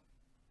needle.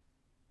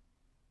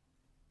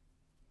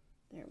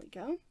 There we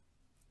go.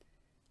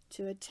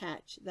 To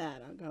attach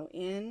that, I'll go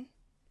in. Be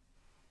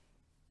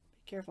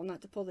careful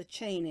not to pull the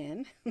chain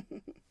in.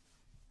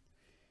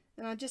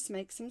 And I'll just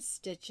make some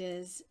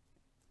stitches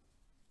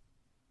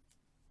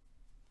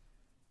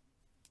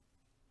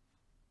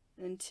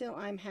until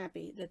I'm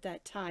happy that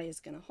that tie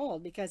is going to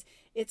hold, because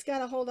it's got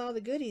to hold all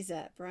the goodies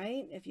up,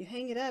 right? If you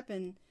hang it up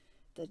and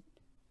the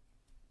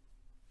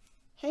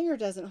hanger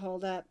doesn't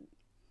hold up,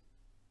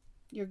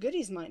 your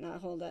goodies might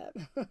not hold up.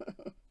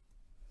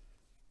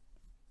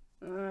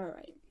 All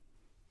right.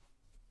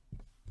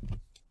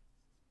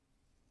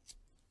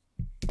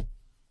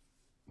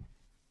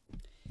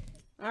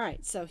 All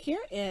right, so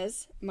here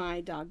is my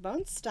dog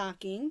bone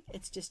stocking.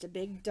 It's just a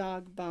big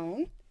dog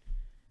bone.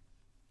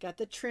 Got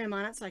the trim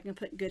on it so I can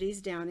put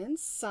goodies down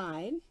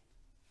inside.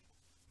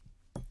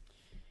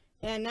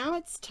 And now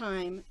it's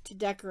time to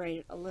decorate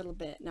it a little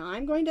bit. Now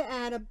I'm going to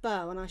add a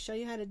bow, and I'll show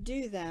you how to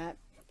do that.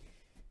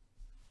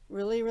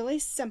 Really, really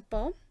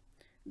simple.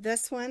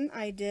 This one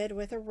I did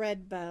with a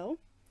red bow,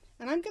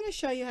 and I'm going to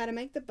show you how to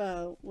make the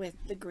bow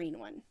with the green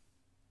one.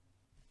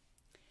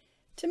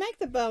 To make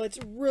the bow, it's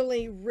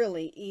really,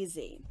 really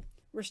easy.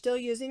 We're still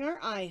using our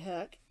eye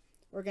hook.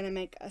 We're going to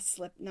make a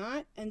slip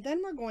knot, and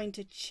then we're going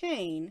to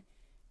chain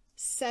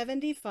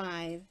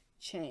 75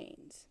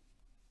 chains.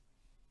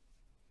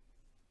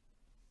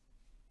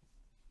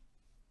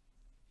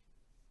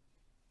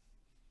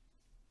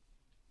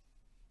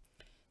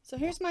 So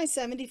here's my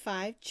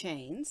 75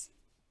 chains,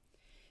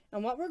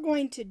 and what we're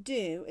going to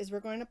do is we're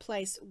going to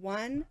place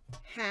 1/2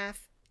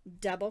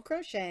 double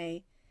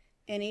crochet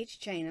in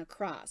each chain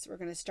across. We're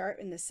going to start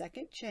in the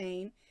second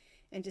chain,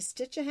 and to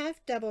stitch a 1/2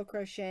 double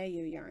crochet,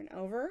 you yarn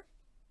over,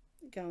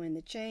 go in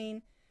the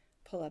chain,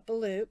 pull up a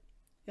loop.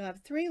 You'll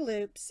have 3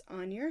 loops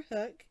on your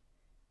hook,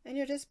 and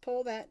you'll just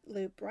pull that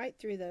loop right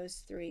through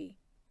those 3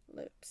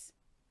 loops.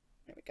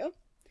 There we go.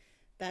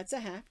 That's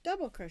a 1/2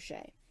 double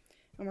crochet.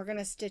 And we're going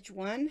to stitch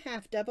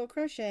 1/2 double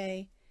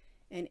crochet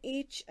in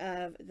each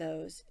of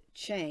those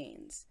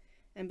chains.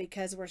 And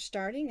because we're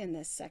starting in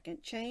the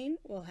second chain,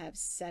 we'll have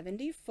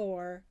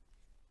 74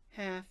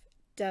 1/2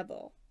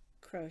 double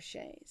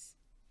crochets.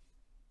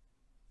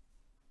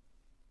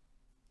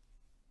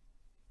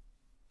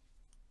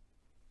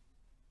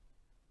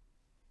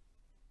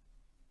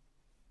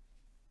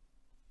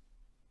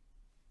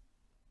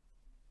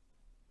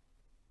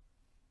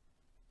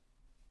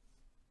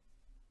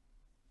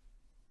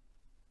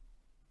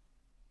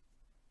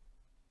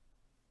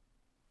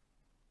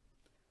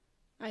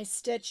 I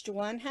stitched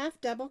 1/2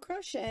 double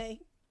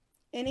crochet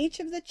in each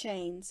of the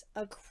chains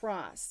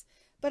across,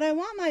 but I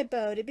want my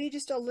bow to be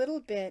just a little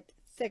bit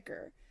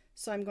thicker.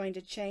 So I'm going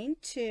to chain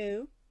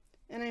 2,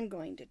 and I'm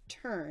going to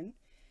turn,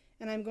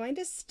 and I'm going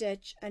to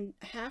stitch a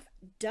 1/2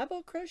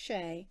 double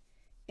crochet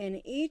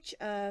in each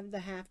of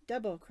the 1/2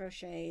 double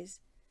crochets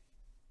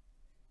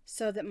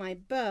so that my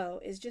bow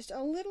is just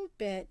a little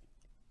bit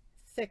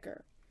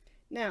thicker.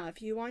 Now,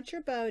 if you want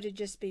your bow to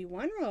just be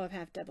 1 row of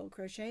 1/2 double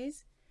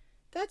crochets,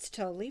 that's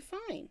totally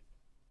fine.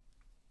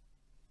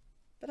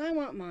 But I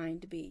want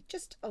mine to be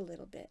just a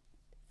little bit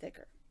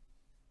thicker.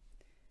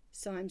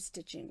 So I'm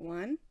stitching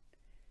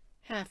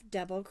 1/2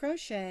 double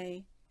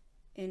crochet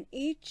in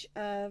each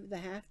of the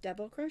 1/2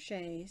 double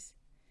crochets,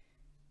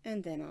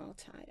 and then I'll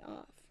tie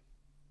off.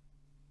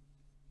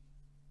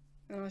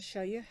 And I'll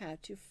show you how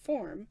to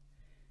form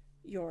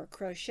your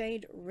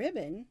crocheted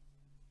ribbon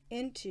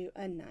into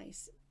a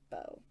nice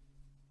bow.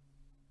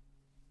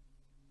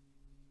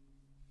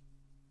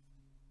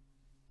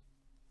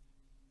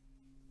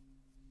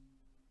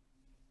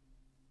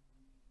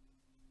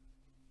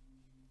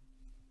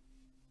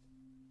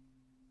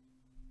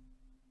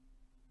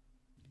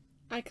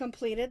 I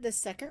completed the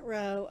second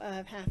row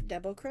of 1/2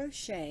 double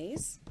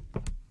crochets.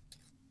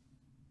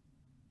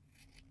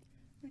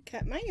 I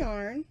cut my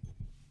yarn,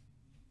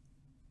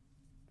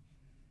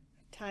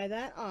 tie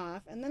that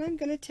off, and then I'm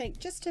going to take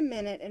just a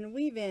minute and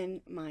weave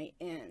in my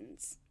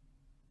ends,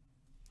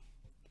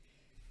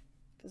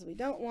 because we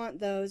don't want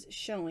those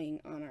showing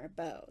on our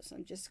bow. So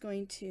I'm just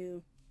going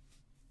to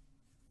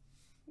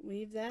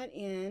weave that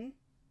in,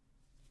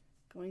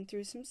 going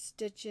through some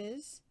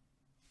stitches,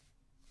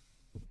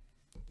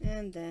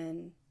 and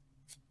then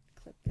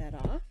clip that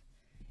off,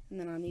 and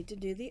then I'll need to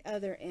do the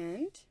other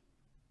end.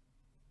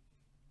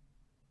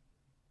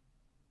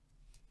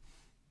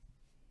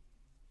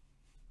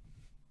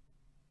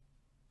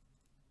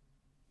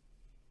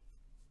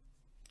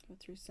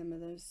 through some of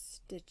those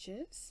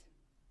stitches.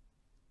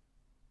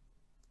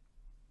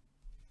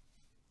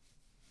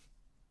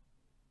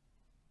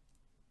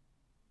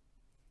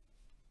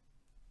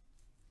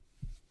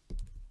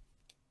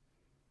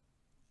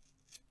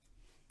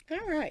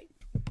 All right,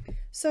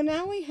 so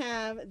now we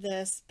have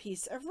this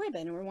piece of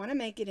ribbon and we want to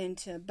make it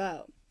into a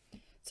bow.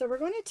 So we're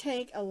going to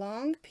take a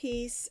long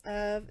piece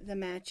of the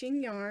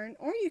matching yarn,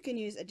 or you can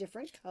use a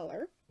different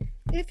color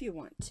if you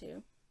want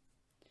to.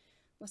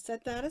 We'll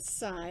set that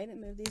aside and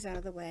move these out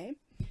of the way.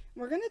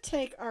 We're going to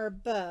take our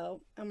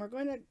bow and we're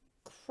going to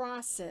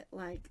cross it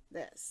like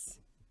this.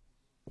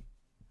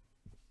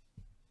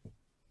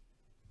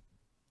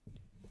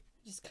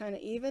 Just kind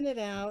of even it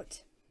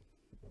out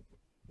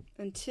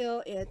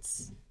until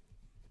it's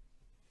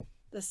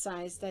the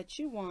size that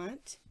you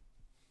want.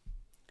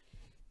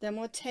 Then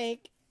we'll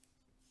take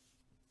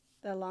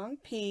the long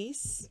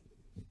piece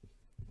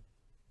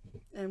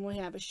and we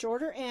have a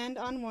shorter end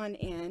on one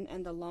end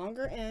and the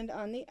longer end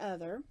on the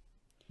other,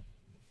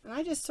 and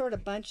I just sort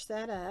of bunch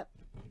that up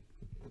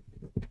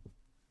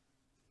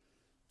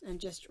and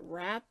just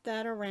wrap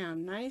that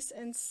around nice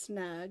and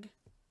snug.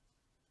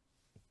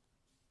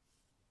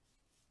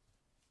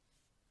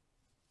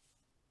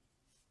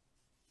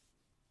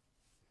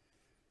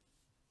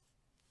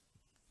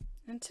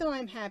 Until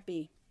I'm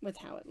happy with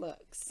how it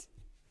looks.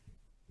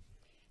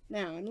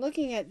 Now I'm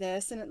looking at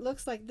this and it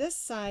looks like this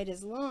side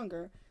is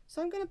longer,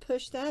 so I'm going to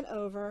push that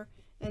over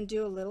and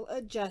do a little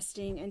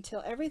adjusting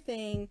until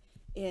everything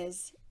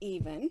is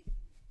even.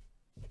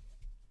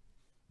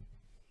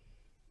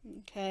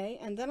 Okay,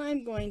 and then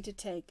I'm going to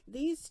take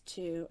these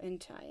two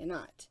and tie a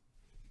knot.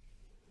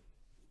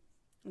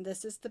 And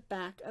this is the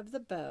back of the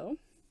bow.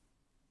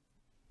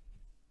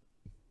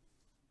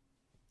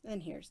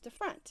 And here's the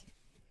front.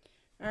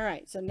 All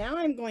right, so now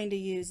I'm going to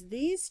use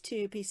these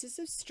two pieces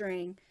of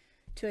string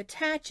to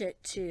attach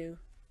it to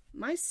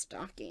my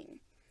stocking.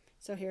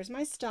 So here's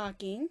my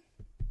stocking.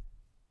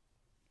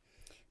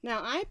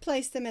 Now I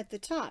place them at the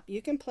top.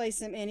 You can place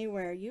them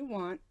anywhere you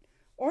want,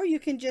 or you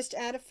can just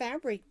add a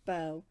fabric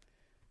bow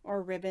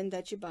or ribbon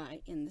that you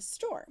buy in the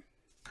store.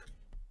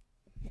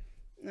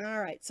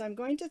 All right, so I'm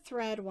going to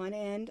thread one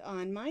end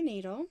on my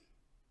needle.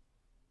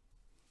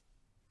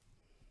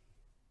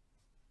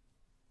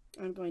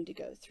 I'm going to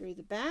go through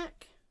the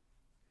back,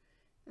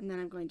 and then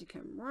I'm going to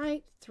come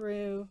right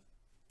through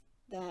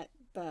that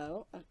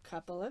bow a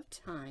couple of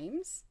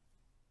times.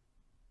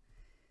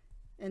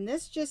 And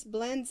this just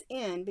blends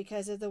in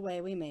because of the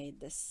way we made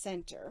the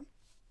center.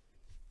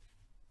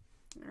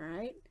 All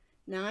right,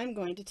 now I'm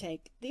going to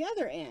take the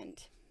other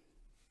end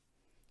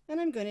and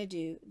I'm going to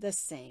do the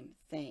same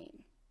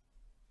thing.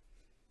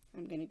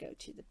 I'm going to go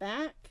to the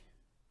back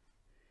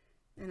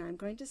and I'm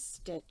going to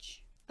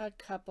stitch a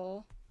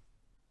couple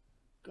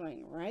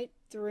going right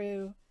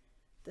through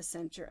the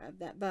center of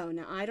that bow.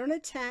 Now I don't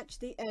attach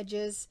the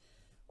edges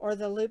or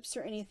the loops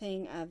or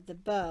anything of the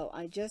bow.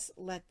 I just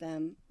let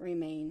them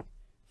remain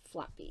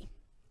floppy.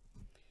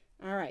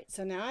 All right,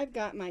 so now I've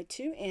got my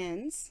two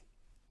ends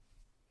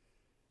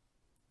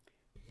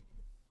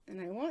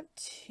and I want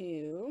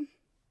to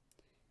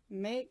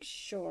make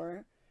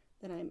sure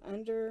that I'm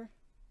under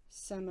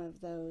some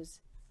of those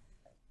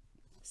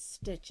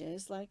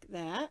stitches like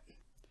that,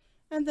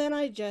 and then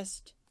I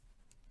just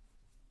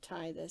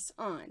tie this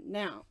on.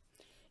 Now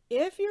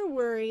if you're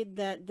worried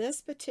that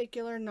this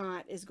particular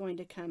knot is going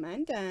to come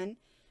undone,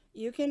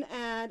 you can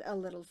add a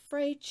little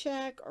fray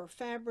check or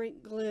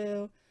fabric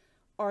glue,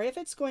 or if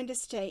it's going to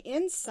stay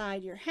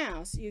inside your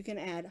house, you can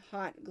add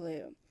hot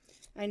glue.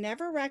 I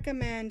never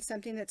recommend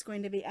something that's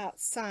going to be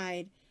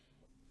outside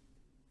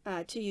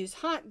to use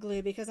hot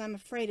glue because I'm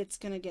afraid it's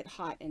going to get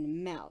hot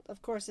and melt.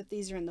 Of course, if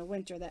these are in the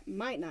winter, that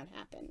might not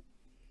happen.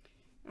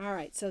 All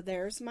right, so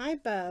there's my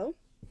bow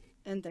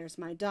and there's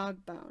my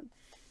dog bone.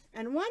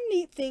 And one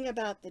neat thing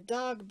about the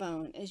dog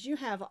bone is you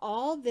have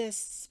all this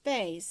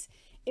space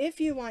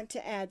if you want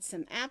to add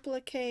some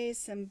appliques,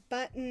 some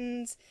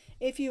buttons,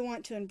 if you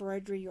want to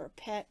embroider your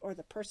pet or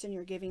the person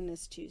you're giving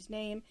this to's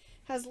name,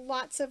 has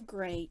lots of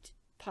great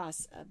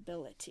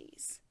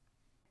possibilities.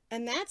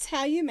 And that's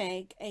how you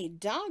make a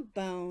dog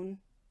bone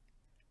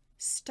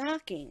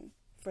stocking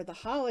for the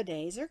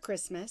holidays or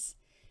Christmas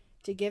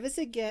to give as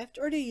a gift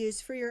or to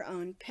use for your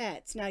own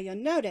pets. Now you'll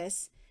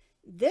notice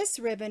this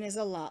ribbon is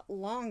a lot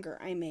longer.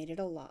 I made it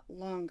a lot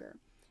longer.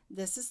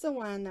 This is the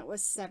one that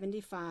was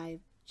 75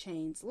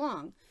 chains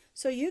long.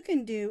 So you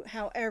can do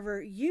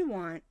however you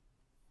want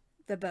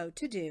the bow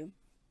to do.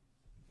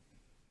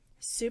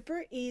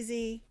 Super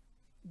easy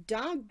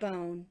dog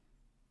bone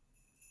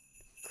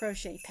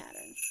crochet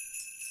pattern.